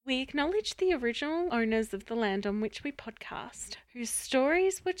We acknowledge the original owners of the land on which we podcast, whose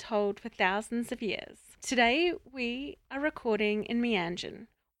stories were told for thousands of years. Today, we are recording in Meanjin.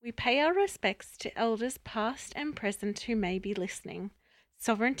 We pay our respects to elders past and present who may be listening.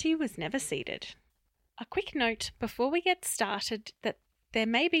 Sovereignty was never ceded. A quick note before we get started that there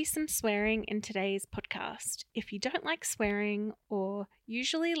may be some swearing in today's podcast. If you don't like swearing or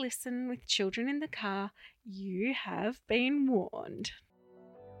usually listen with children in the car, you have been warned.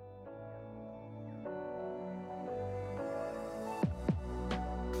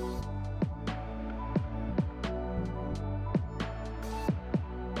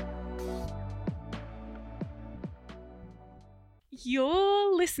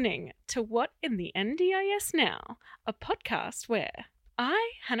 You're listening to What in the NDIS Now, a podcast where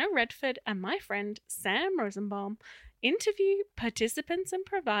I, Hannah Redford, and my friend Sam Rosenbaum interview participants and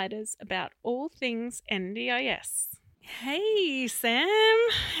providers about all things NDIS. Hey, Sam.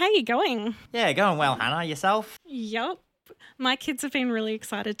 How you going? Yeah, going well, Hannah. Yourself? Yup. My kids have been really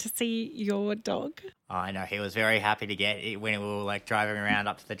excited to see your dog. Oh, I know. He was very happy to get it when we were driving around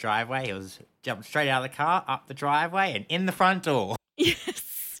up to the driveway. He was jumped straight out of the car, up the driveway, and in the front door.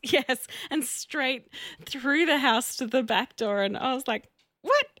 Yes. And straight through the house to the back door. And I was like,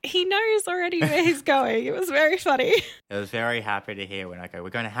 what? He knows already where he's going. It was very funny. I was very happy to hear when I go, we're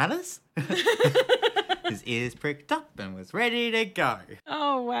going to Hannah's? His ears pricked up and was ready to go.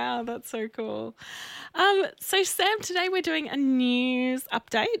 Oh, wow. That's so cool. So, Sam, today we're doing a news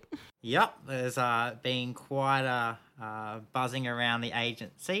update. Yep. There's been quite a buzzing around the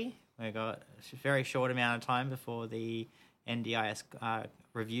agency. We've got a very short amount of time before the NDIS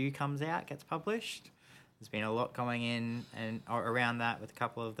review comes out, gets published. There's been a lot going in and around that with a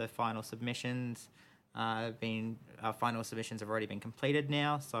couple of the final submissions. Final submissions have already been completed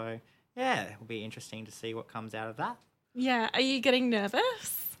now, so yeah, it'll be interesting to see what comes out of that. Yeah, are you getting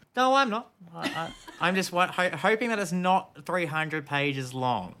nervous? No, I'm not. I'm just hoping that it's not 300 pages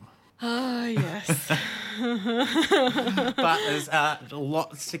long. Oh, yes. But there's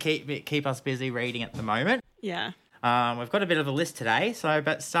lots to keep us busy reading at the moment. Yeah. We've got a bit of a list today,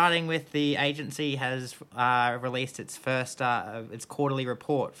 but starting with the agency has released its first its quarterly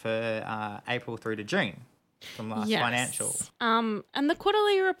report for April through to June from last financial. And the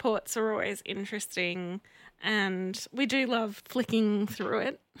quarterly reports are always interesting, and we do love flicking through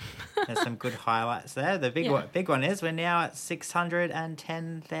it. There's some good highlights there. The big one is we're now at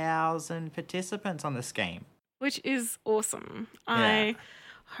 610,000 participants on the scheme, which is awesome. Yeah. I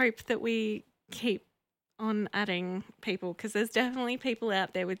hope that we keep on adding people, because there's definitely people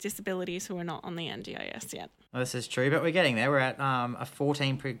out there with disabilities who are not on the NDIS yet. Well, this is true, but we're getting there. We're at a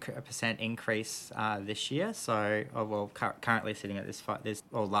 14% increase this year. So, currently sitting at this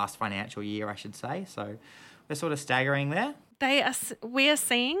last financial year, I should say. So we're sort of staggering there. We are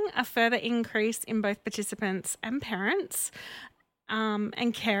seeing a further increase in both participants and parents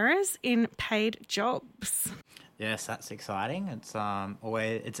and carers in paid jobs. Yes, that's exciting. It's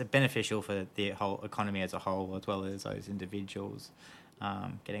beneficial for the whole economy as a whole, as well as those individuals,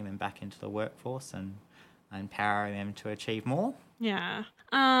 getting them back into the workforce and empowering them to achieve more. Yeah.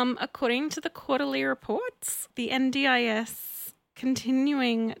 According to the quarterly reports, the NDIS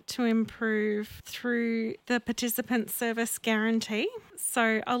continuing to improve through the participant service guarantee.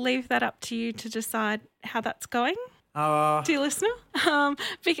 So I'll leave that up to you to decide how that's going. Dear listener,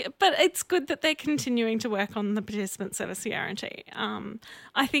 but it's good that they're continuing to work on the participant service guarantee.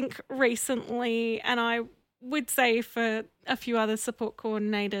 I think recently, and I would say for a few other support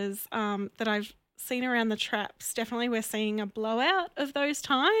coordinators that I've seen around the traps, definitely we're seeing a blowout of those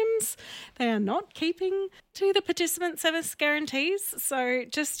times. They are not keeping to the participant service guarantees. So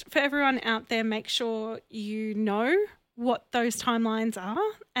just for everyone out there, make sure you know what those timelines are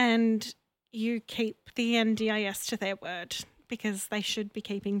and you keep the NDIS to their word, because they should be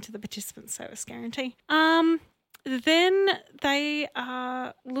keeping to the participant service guarantee. Then they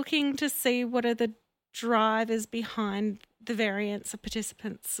are looking to see what are the drivers behind the variance of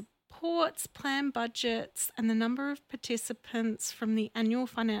participant supports, plan budgets, and the number of participants from the annual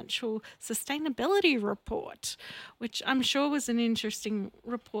financial sustainability report, which I'm sure was an interesting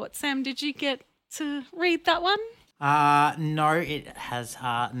report. Sam, did you get to read that one? No, it has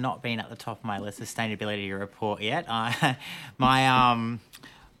not been at the top of my list sustainability report yet. I've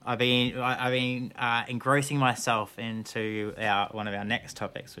been engrossing myself into one of our next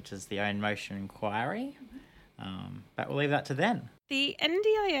topics, which is the own motion inquiry. But we'll leave that to then. The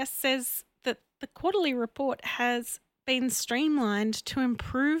NDIS says that the quarterly report has been streamlined to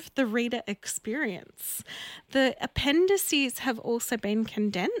improve the reader experience. The appendices have also been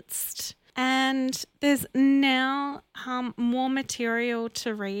condensed. And there's now more material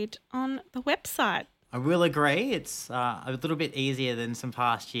to read on the website. I will agree. It's a little bit easier than some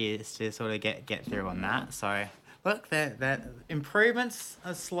past years to sort of get through on that. So, look, that improvements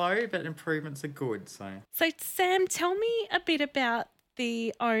are slow, but improvements are good. So, Sam, tell me a bit about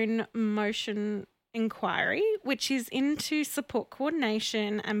the own motion inquiry, which is into support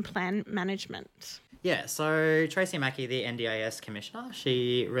coordination and plan management. yeah, so Tracy Mackey, the NDIS Commissioner,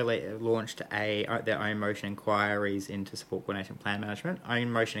 she really launched their own motion inquiries into support coordination plan management.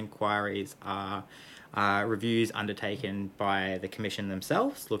 Own motion inquiries are reviews undertaken by the Commission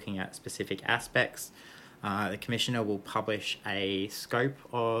themselves, looking at specific aspects. The Commissioner will publish a scope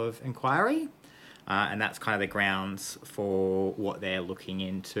of inquiry, and that's kind of the grounds for what they're looking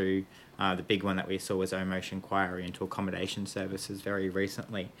into. The big one that we saw was own motion inquiry into accommodation services very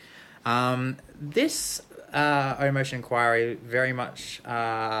recently. This own motion inquiry very much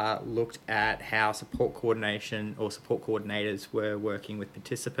looked at how support coordination or support coordinators were working with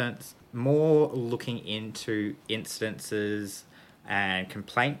participants, more looking into incidences and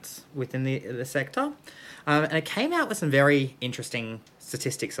complaints within the sector. And it came out with some very interesting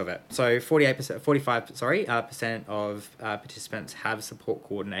statistics of it. So 45% of participants have support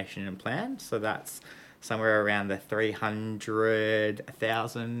coordination and plan. So that's somewhere around the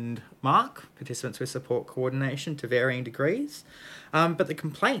 300,000 mark, participants with support coordination to varying degrees. But the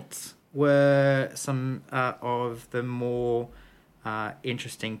complaints were some of the more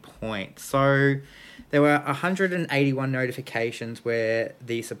interesting points. So there were 181 notifications where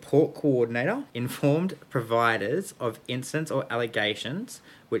the support coordinator informed providers of incidents or allegations,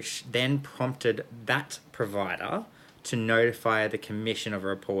 which then prompted that provider to notify the Commission of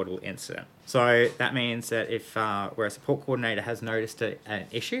a reportable incident. So that means that if where a support coordinator has noticed an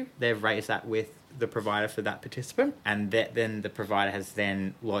issue, they've raised that with the provider for that participant, and then the provider has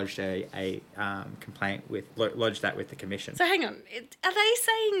then lodged a complaint lodged that with the Commission. So hang on, are they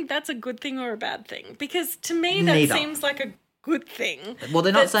saying that's a good thing or a bad thing? Because to me that Neither. seems like a good thing. Well,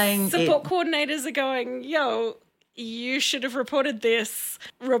 they're not saying support coordinators are going, yo, you should have reported this,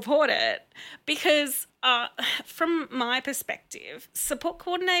 report it. Because from my perspective, support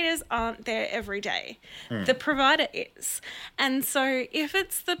coordinators aren't there every day. The provider is. And so if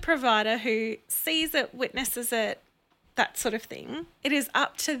it's the provider who sees it, witnesses it, that sort of thing, it is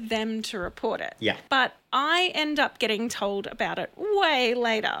up to them to report it. Yeah. But I end up getting told about it way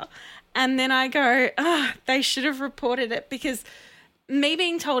later. And then I go, they should have reported it, because me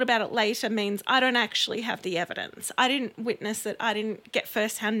being told about it later means I don't actually have the evidence. I didn't witness it. I didn't get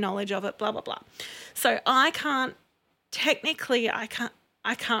first-hand knowledge of it, blah, blah, blah. So I can't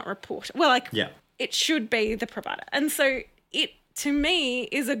report it. Well, it should be the provider. And so it, to me,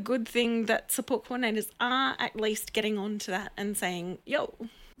 is a good thing that support coordinators are at least getting onto that and saying, yo.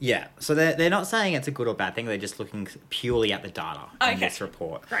 Yeah, so they're not saying it's a good or bad thing. They're just looking purely at the data in this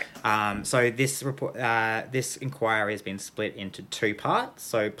report. Right. So this report, this inquiry has been split into two parts.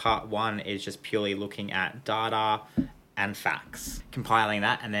 So part one is just purely looking at data and facts, compiling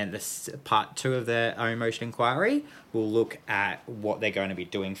that, and then part two of the own motion inquiry will look at what they're going to be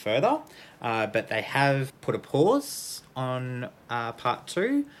doing further. But they have put a pause on part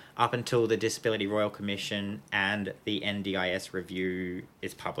two up until the Disability Royal Commission and the NDIS review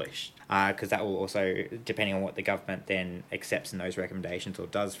is published. Because that will also, depending on what the government then accepts in those recommendations or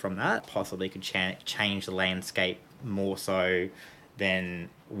does from that, possibly could change the landscape more so than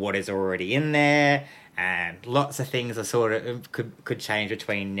what is already in there. And lots of things are sort of could change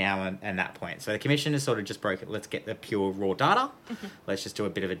between now and that point. So the Commission has sort of just broken. Let's get the pure raw data. Mm-hmm. Let's just do a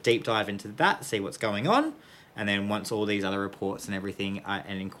bit of a deep dive into that, see what's going on. And then once all these other reports and everything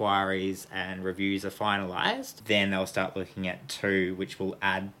and inquiries and reviews are finalised, then they'll start looking at two, which will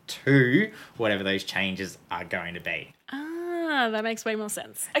add to whatever those changes are going to be. That makes way more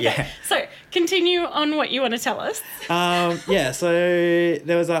sense. Okay, yeah. So continue on what you want to tell us. So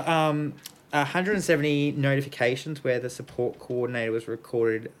there was 170 notifications where the support coordinator was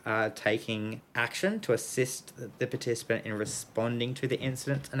recorded taking action to assist the participant in responding to the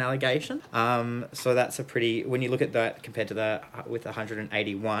incident and allegation. So that's a pretty, when you look at that compared to with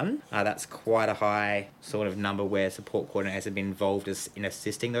 181, that's quite a high sort of number where support coordinators have been involved in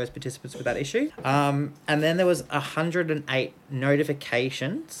assisting those participants with that issue. And then there was 108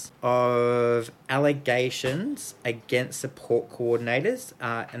 notifications of allegations against support coordinators,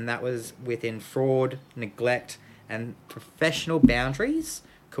 and that was within fraud, neglect, and professional boundaries,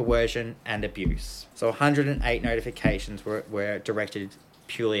 coercion, and abuse. So 108 notifications were directed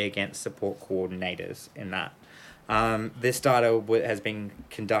purely against support coordinators in that. This data has been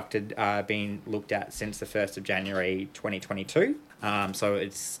conducted, been looked at since the 1st of January 2022. So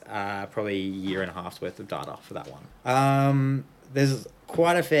it's probably a year and a half's worth of data for that one. There's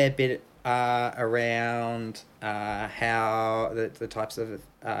quite a fair bit around how the types of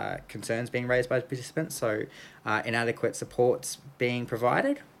concerns being raised by participants. So inadequate supports being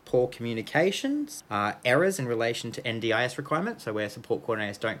provided, poor communications, errors in relation to NDIS requirements, so where support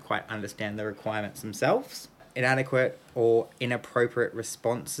coordinators don't quite understand the requirements themselves, inadequate or inappropriate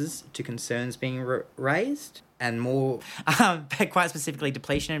responses to concerns being raised, and more, quite specifically,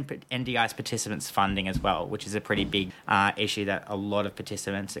 depletion in NDIS participants' funding as well, which is a pretty big issue that a lot of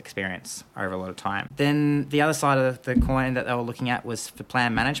participants experience over a lot of time. Then the other side of the coin that they were looking at was for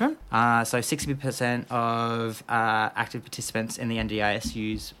plan management. So 60% of active participants in the NDIS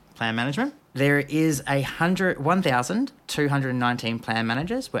use plan management. There is 1,219 plan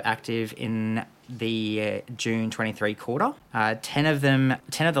managers were active in the June 23 quarter. 10 of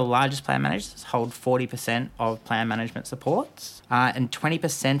the largest plan managers hold 40% of plan management supports, and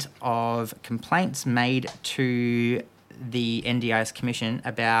 20% of complaints made to the NDIS Commission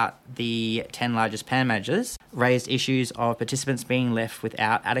about the 10 largest plan managers raised issues of participants being left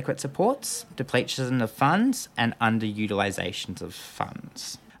without adequate supports, depletion of funds, and underutilisations of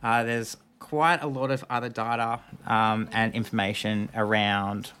funds. There's quite a lot of other data and information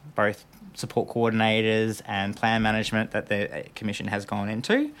around both support coordinators and plan management that the Commission has gone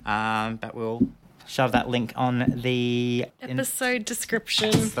into, but we'll shove that link on the episode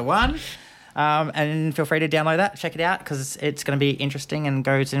description. That's the one. And feel free to download that, check it out, because it's going to be interesting and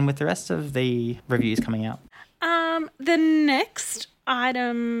goes in with the rest of the reviews coming out. The next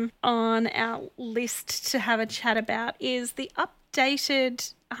item on our list to have a chat about is the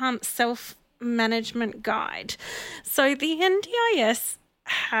updated self-management guide. So the NDIS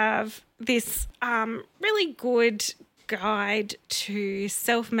have this really good guide to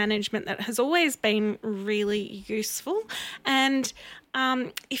self-management that has always been really useful. And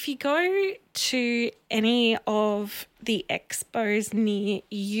if you go to any of the expos near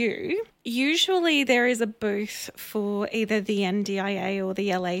you, usually there is a booth for either the NDIA or the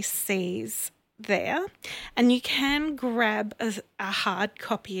LACs there, and you can grab a hard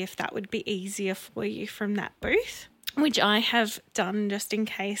copy if that would be easier for you from that booth, which I have done just in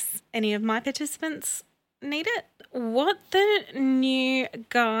case any of my participants need it. What the new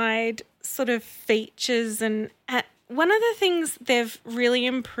guide sort of features, and one of the things they've really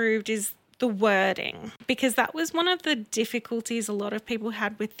improved is the wording, because that was one of the difficulties a lot of people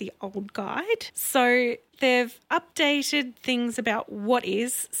had with the old guide. So they've updated things about what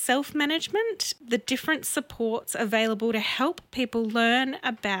is self-management, the different supports available to help people learn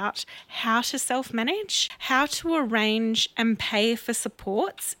about how to self-manage, how to arrange and pay for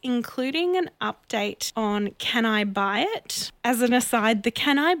supports, including an update on Can I Buy It? As an aside, the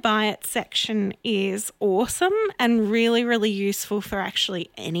Can I Buy It section is awesome and really, really useful for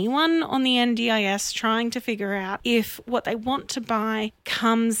actually anyone on the NDIS trying to figure out if what they want to buy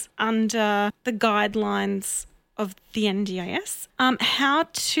comes under the guidelines of the NDIS, how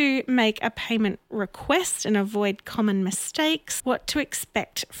to make a payment request and avoid common mistakes, what to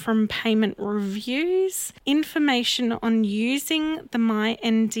expect from payment reviews, information on using the My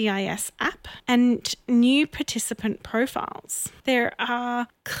NDIS app, and new participant profiles. There are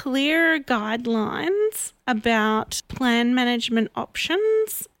clear guidelines about plan management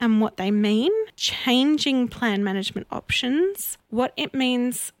options and what they mean, changing plan management options, what it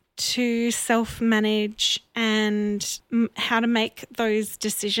means to self-manage and how to make those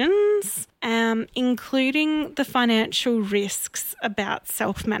decisions, including the financial risks about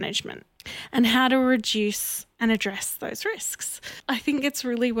self-management and how to reduce and address those risks. I think it's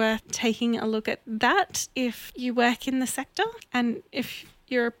really worth taking a look at that if you work in the sector, and if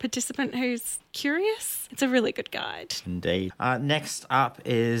you're a participant who's curious, it's a really good guide. Indeed. Next up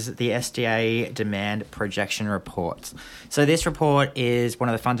is the SDA Demand Projection Report. So this report is one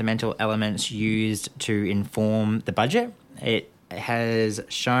of the fundamental elements used to inform the budget. It has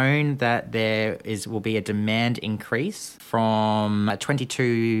shown that will be a demand increase from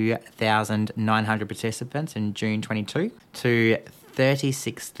 22,900 participants in June 22 to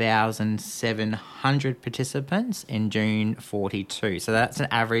 36,700 participants in June 42. So that's an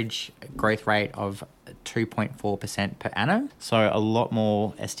average growth rate of 2.4% per annum. So a lot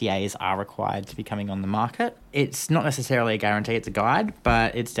more SDAs are required to be coming on the market. It's not necessarily a guarantee, it's a guide,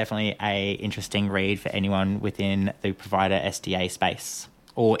 but it's definitely an interesting read for anyone within the provider SDA space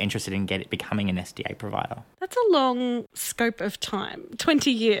or interested in becoming an SDA provider. That's a long scope of time,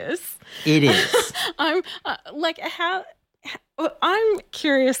 20 years. It is. I'm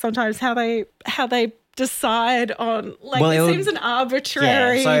curious sometimes how they decide on? Like, Well, it seems an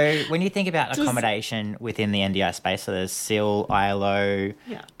arbitrary. Yeah, so when you think about accommodation within the NDIS space, so there's SIL, ILO,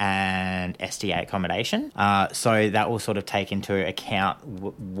 and SDA accommodation. So that will sort of take into account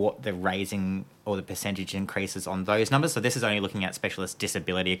what the raising or the percentage increases on those numbers. So this is only looking at specialist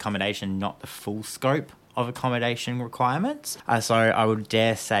disability accommodation, not the full scope of accommodation requirements. So I would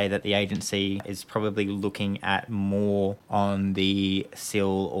dare say that the agency is probably looking at more on the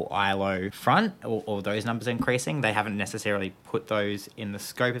SIL or ILO front, or those numbers increasing. They haven't necessarily put those in the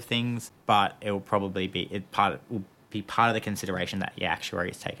scope of things, but it will probably be part of the consideration that the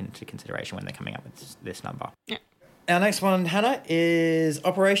actuary is taken into consideration when they're coming up with this number. Yeah. Our next one, Hannah, is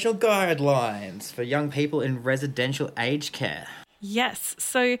operational guidelines for young people in residential aged care. Yes.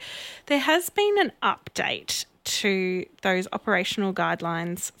 So there has been an update to those operational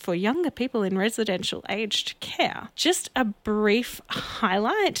guidelines for younger people in residential aged care. Just a brief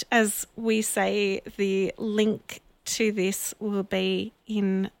highlight, as we say, the link to this will be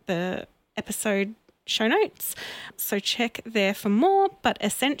in the episode show notes, so check there for more. But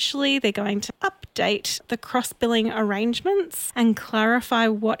essentially they're going to update the cross-billing arrangements and clarify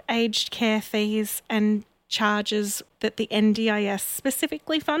what aged care fees and charges that the NDIS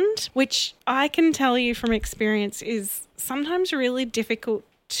specifically fund, which I can tell you from experience is sometimes really difficult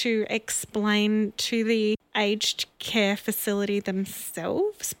to explain to the aged care facility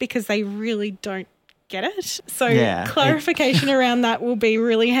themselves because they really don't get it. So clarification around that will be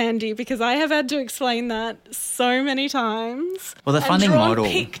really handy because I have had to explain that so many times. Well, the funding model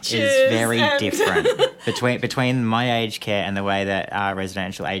is very different between my aged care and the way that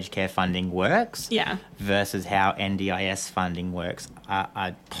residential aged care funding works versus how NDIS funding works are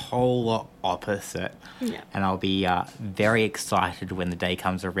a polar opposite. Yeah. And I'll be very excited when the day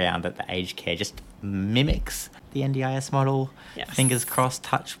comes around that the aged care just mimics the NDIS model. Yes. Fingers crossed,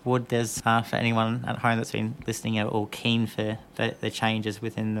 touch wood. There's for anyone at home that's been listening or keen for the changes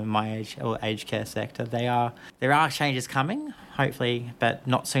within the my age or aged care sector. There are changes coming, hopefully, but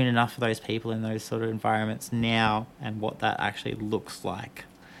not soon enough for those people in those sort of environments now, and what that actually looks like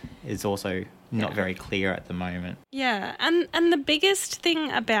is also not very clear at the moment. Yeah, and the biggest thing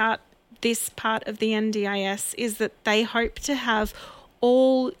about this part of the NDIS is that they hope to have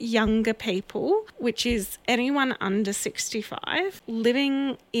all younger people, which is anyone under 65,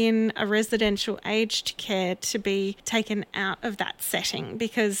 living in a residential aged care to be taken out of that setting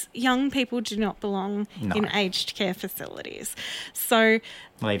because young people do not belong in aged care facilities. So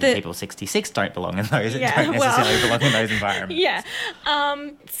well, even people 66 don't belong in those. Don't necessarily belong in those environments. Yeah.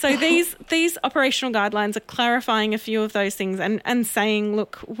 So these operational guidelines are clarifying a few of those things and saying,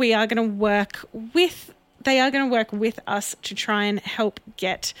 look, they are going to work with us to try and help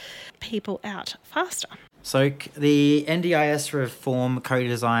get people out faster. So the NDIS reform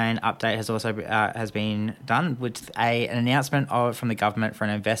co-design update has also been done with an announcement from the government for an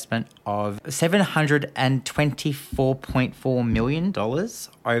investment of $724.4 million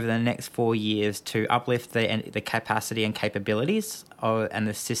over the next 4 years to uplift the capacity and capabilities and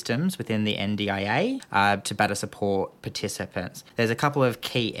the systems within the NDIA to better support participants. There's a couple of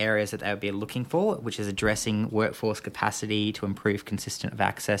key areas that they would be looking for, which is addressing workforce capacity to improve consistent of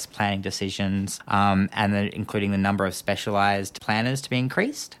access planning decisions, and including the number of specialised planners to be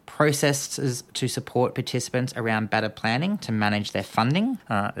increased. Processes to support participants around better planning to manage their funding.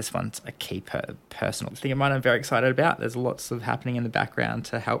 This one's a key personal thing of mine I'm very excited about. There's lots of happening in the background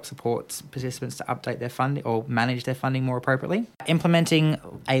to help support participants to update their funding or manage their funding more appropriately. Implementing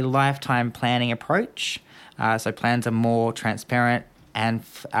a lifetime planning approach. So plans are more transparent and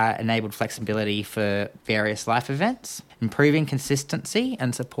enabled flexibility for various life events, improving consistency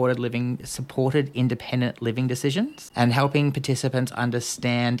and supported independent living decisions, and helping participants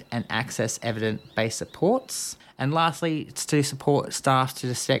understand and access evidence-based supports. And lastly, it's to support staff to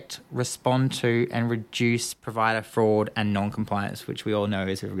detect, respond to, and reduce provider fraud and non-compliance, which we all know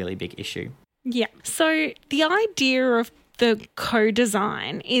is a really big issue. Yeah. So the idea of the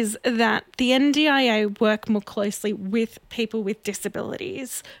co-design is that the NDIA work more closely with people with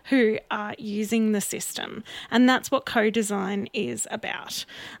disabilities who are using the system. And that's what co-design is about.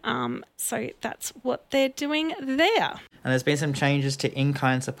 So that's what they're doing there. And there's been some changes to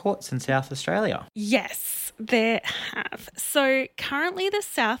in-kind supports in South Australia. Yes, there have. So currently the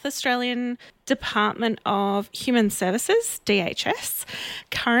South Australian Department of Human Services, DHS,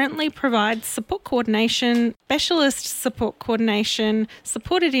 currently provides support coordination, specialist support coordination,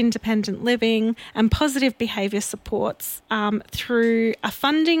 supported independent living, and positive behaviour supports through a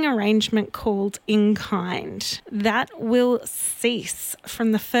funding arrangement called In Kind. That will cease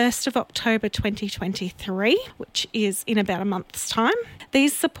from the 1st of October 2023, which is in about a month's time.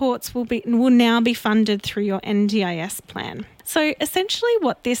 These supports will now be funded through your NDIS plan. So essentially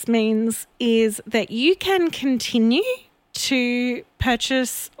what this means is that you can continue to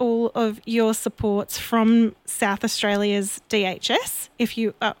purchase all of your supports from South Australia's DHS if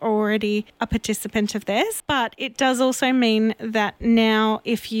you are already a participant of theirs. But it does also mean that now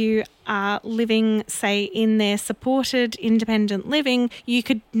if you are living, say, in their supported independent living, you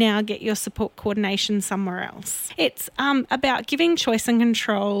could now get your support coordination somewhere else. It's about giving choice and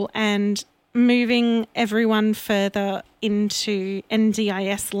control and moving everyone further into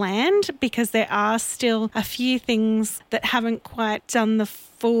NDIS land, because there are still a few things that haven't quite done the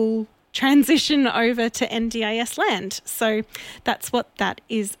full transition over to NDIS land. So that's what that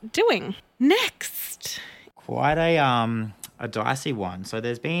is doing. Next. Quite a dicey one. So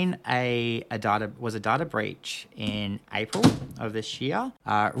there's been a data breach in April of this year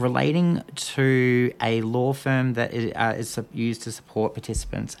relating to a law firm that is used to support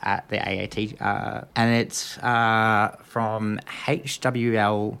participants at the AAT, and it's from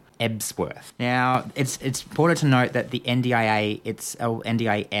HWL Ebsworth. Now, it's important to note that the NDIS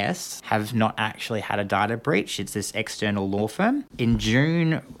have not actually had a data breach. It's this external law firm. In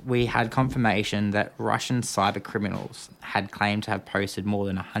June, we had confirmation that Russian cyber criminals had claimed to have posted more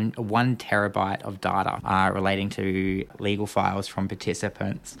than 1 terabyte of data relating to legal files from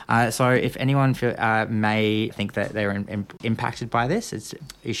participants. So if anyone may think that they're impacted by this,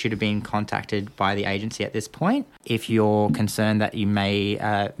 you should have been contacted by the agency at this point. If you're concerned that you may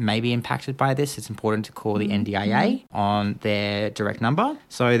be impacted by this, it's important to call the NDIA on their direct number.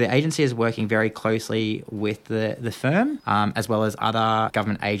 So the agency is working very closely with the firm, as well as other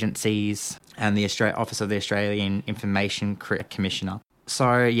government agencies and the Office of the Australian Information Commissioner.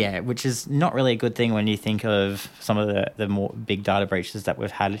 So, yeah, which is not really a good thing when you think of some of the more big data breaches that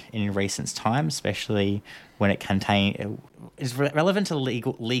we've had in recent times, especially when it is relevant to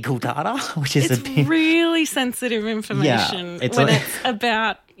legal data, which is really sensitive information when it's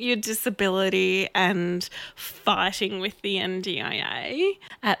about your disability and fighting with the NDIA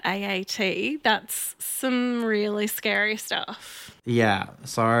at AAT. That's some really scary stuff. Yeah.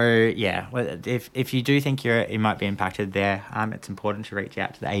 So, yeah, if you do think you might be impacted there, it's important to reach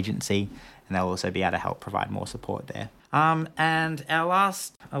out to the agency, and they'll also be able to help provide more support there. And our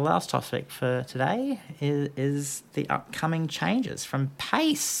last topic for today is the upcoming changes from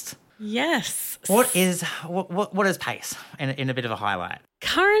PACE. Yes. What is PACE in a bit of a highlight?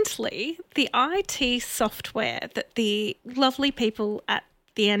 Currently, the IT software that the lovely people at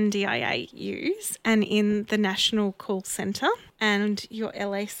the NDIA use and in the National Call Centre and your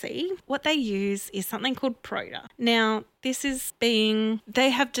LAC, what they use is something called PRODA. Now, they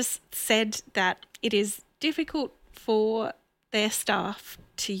have just said that it is difficult for their staff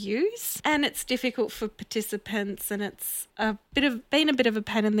to use, and it's difficult for participants, and it's been a bit of a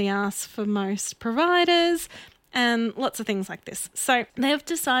pain in the ass for most providers, and lots of things like this. So they've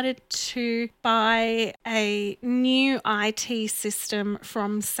decided to buy a new IT system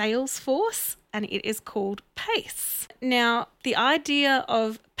from Salesforce, and it is called PACE. Now, the idea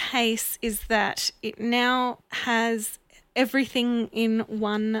of PACE is that it now has everything in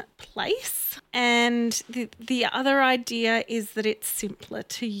one place, and the other idea is that it's simpler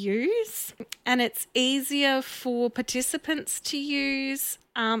to use and it's easier for participants to use,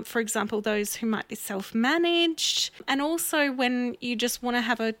 for example, those who might be self-managed, and also when you just want to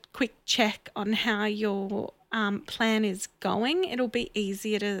have a quick check on how your plan is going, it'll be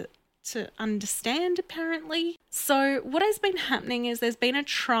easier to understand, apparently. So what has been happening is there's been a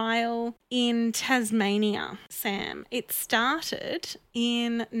trial in Tasmania, Sam. It started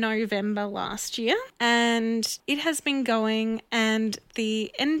in November last year and it has been going, and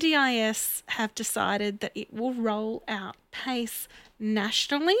the NDIS have decided that it will roll out PACE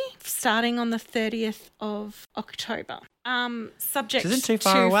nationally starting on the 30th of October. Subject to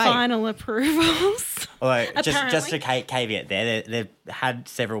final approvals. Although, just a caveat there, they've had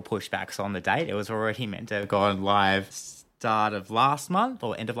several pushbacks on the date. It was already meant to have gone live start of last month,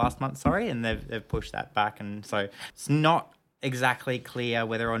 or end of last month, sorry, and they've pushed that back. And so it's not exactly clear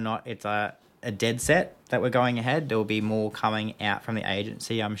whether or not it's a dead set that we're going ahead. There will be more coming out from the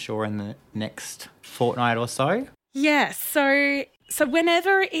agency, I'm sure, in the next fortnight or so. Yeah, so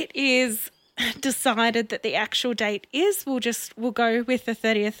whenever it is decided that the actual date is, we'll go with the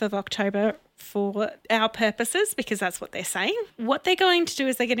 30th of October for our purposes, because that's what they're saying. What they're going to do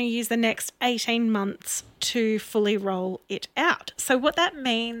is they're going to use the next 18 months to fully roll it out. So what that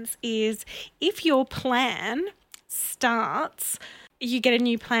means is if your plan starts, you get a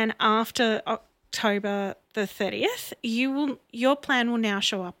new plan after October the 30th, your plan will now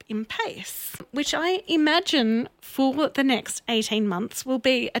show up in PACE, which I imagine for the next 18 months will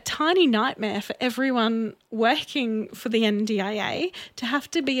be a tiny nightmare for everyone working for the NDIA to have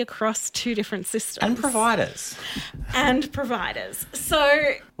to be across two different systems. And providers.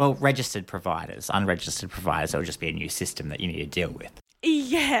 So... Well, registered providers. Unregistered providers, it'll just be a new system that you need to deal with.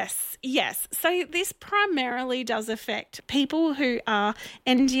 Yes. So this primarily does affect people who are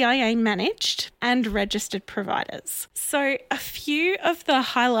NDIA managed and registered providers. So a few of the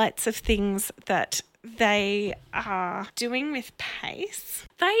highlights of things that they are doing with PACE,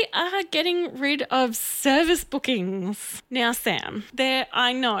 they are getting rid of service bookings. Now, Sam,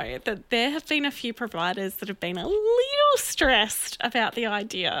 I know that there have been a few providers that have been a little stressed about the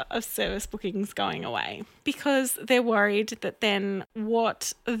idea of service bookings going away because they're worried that then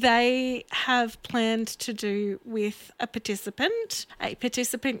what they have planned to do with a participant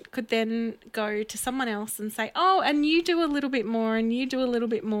could then go to someone else and say, oh, and you do a little bit more and you do a little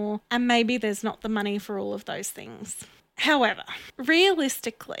bit more, and maybe there's not the money for all of those things. However,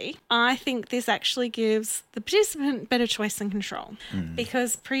 realistically, I think this actually gives the participant better choice and control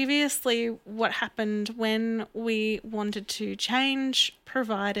because previously what happened when we wanted to change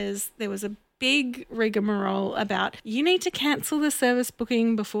providers, there was a big rigmarole about you need to cancel the service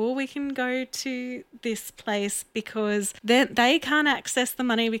booking before we can go to this place because they can't access the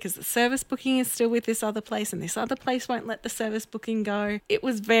money because the service booking is still with this other place and this other place won't let the service booking go. It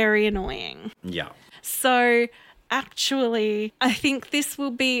was very annoying. Yeah. So actually, I think this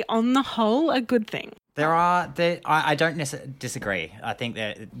will be, on the whole, a good thing. I don't disagree. I think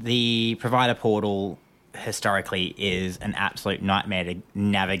that the provider portal historically is an absolute nightmare to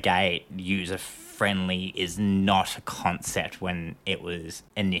navigate. User-friendly is not a concept when it was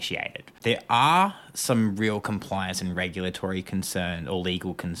initiated. There are some real compliance and regulatory concerns or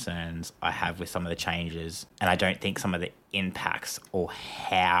legal concerns I have with some of the changes, and I don't think some of the impacts or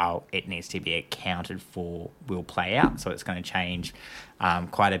how it needs to be accounted for will play out. So it's going to change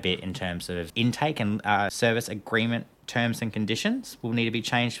quite a bit in terms of intake and service agreement terms and conditions will need to be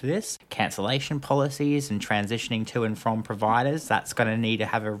changed for this. Cancellation policies and transitioning to and from providers, that's going to need to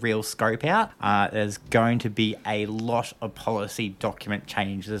have a real scope out. There's going to be a lot of policy document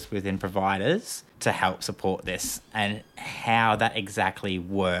changes within providers to help support this, and how that exactly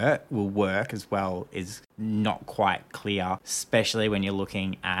will work as well is not quite clear, especially when you're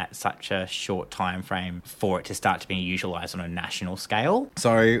looking at such a short time frame for it to start to be utilised on a national scale.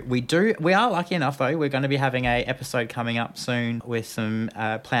 So we are lucky enough though, we're going to be having a episode coming up soon with some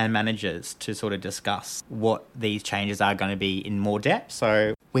plan managers to sort of discuss what these changes are going to be in more depth.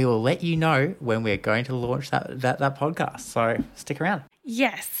 So we will let you know when we're going to launch that podcast. So stick around.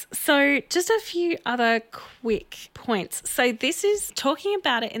 Yes. So just a few other quick points. So this is talking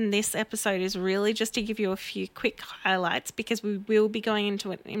about it in this episode is really just to give you a few quick highlights because we will be going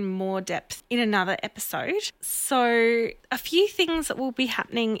into it in more depth in another episode. So a few things that will be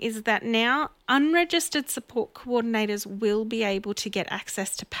happening is that now unregistered support coordinators will be able to get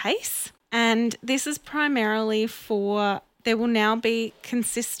access to PACE. And this is primarily there will now be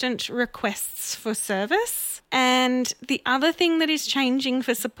consistent requests for service. And the other thing that is changing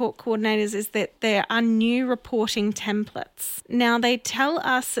for support coordinators is that there are new reporting templates. Now, they tell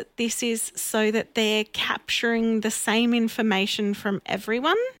us that this is so that they're capturing the same information from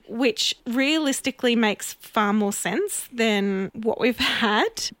everyone, which realistically makes far more sense than what we've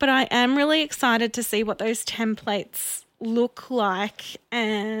had. But I am really excited to see what those templates look like.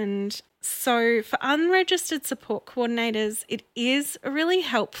 And so for unregistered support coordinators, it is really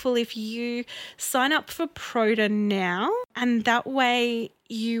helpful if you sign up for PROTA now, and that way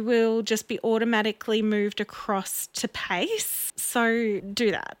you will just be automatically moved across to PACE. So do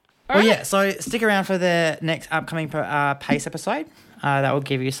that. Yeah, so stick around for the next upcoming PACE episode. That will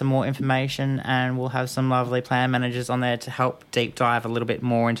give you some more information, and we'll have some lovely plan managers on there to help deep dive a little bit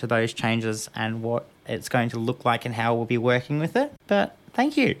more into those changes and what it's going to look like and how we'll be working with it. But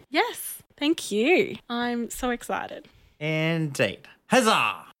thank you. Yes. Thank you. I'm so excited. Indeed.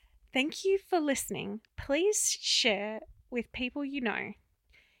 Huzzah! Thank you for listening. Please share with people you know.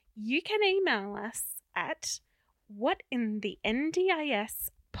 You can email us at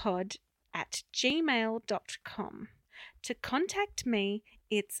whatindthendispod@gmail.com. To contact me,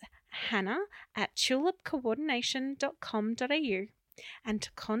 it's hannah@tulipcoordination.com.au. And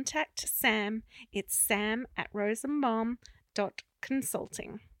to contact Sam, it's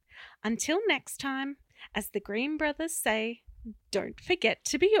sam@rosenbaum.consulting. Until next time, as the Green Brothers say, don't forget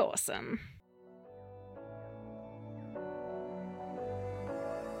to be awesome.